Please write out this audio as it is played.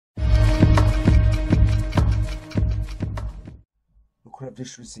Look what I've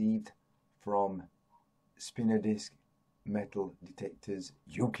just received from Spinner Disc Metal Detectors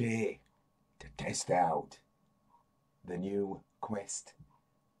UK to test out the new Quest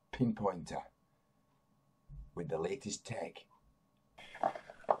pinpointer with the latest tech.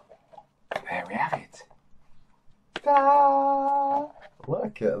 There we have it. Ta!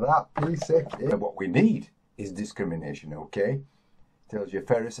 Look at that piece of kit. What we need is discrimination, okay? Tells you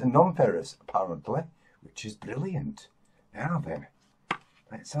ferrous and non-ferrous, apparently, which is brilliant. Now then,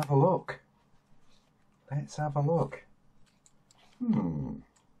 let's have a look. Let's have a look.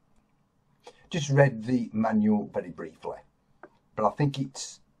 Just read the manual very briefly, but I think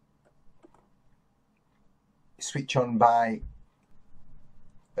it's switch on by,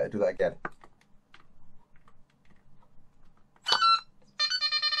 better do that again.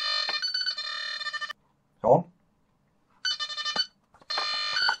 On.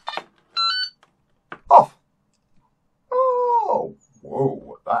 Off. Oh,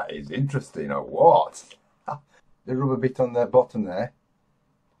 whoa, that is interesting, or what? The rubber bit on the bottom there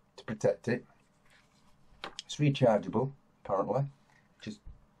to protect it. It's rechargeable, apparently, which is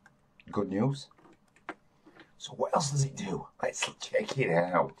good news. So what else does it do? Let's check it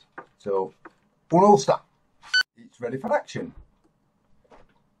out. So, unholster. It's ready for action.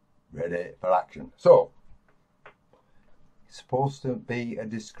 Ready for action. So, it's supposed to be a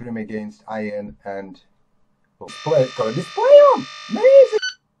discrim against iron and display. It's got a display on. Amazing.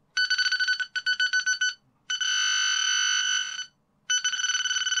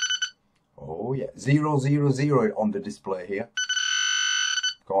 Oh yeah, 000 on the display here.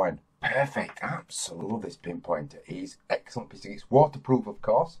 Going perfect. Absolutely, love this pinpointer. It's excellent. It's waterproof, of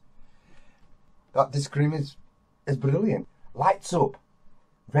course. That discrim is brilliant. Lights up.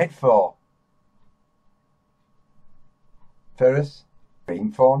 Red for ferrous,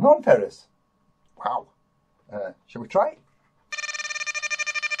 green for non-ferrous. Wow. Shall we try it?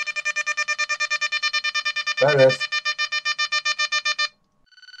 Ferrous.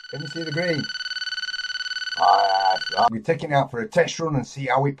 Can you see the green? We're taking it out for a test run and see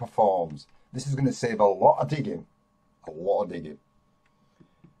how it performs. This is going to save a lot of digging. A lot of digging.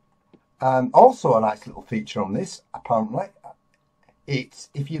 Also a nice little feature on this, apparently. It's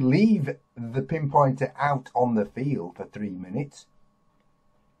if you leave the pinpointer out on the field for 3 minutes,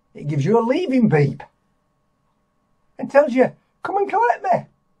 it gives you a leaving beep and tells you, come and collect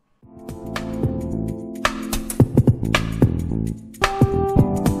me.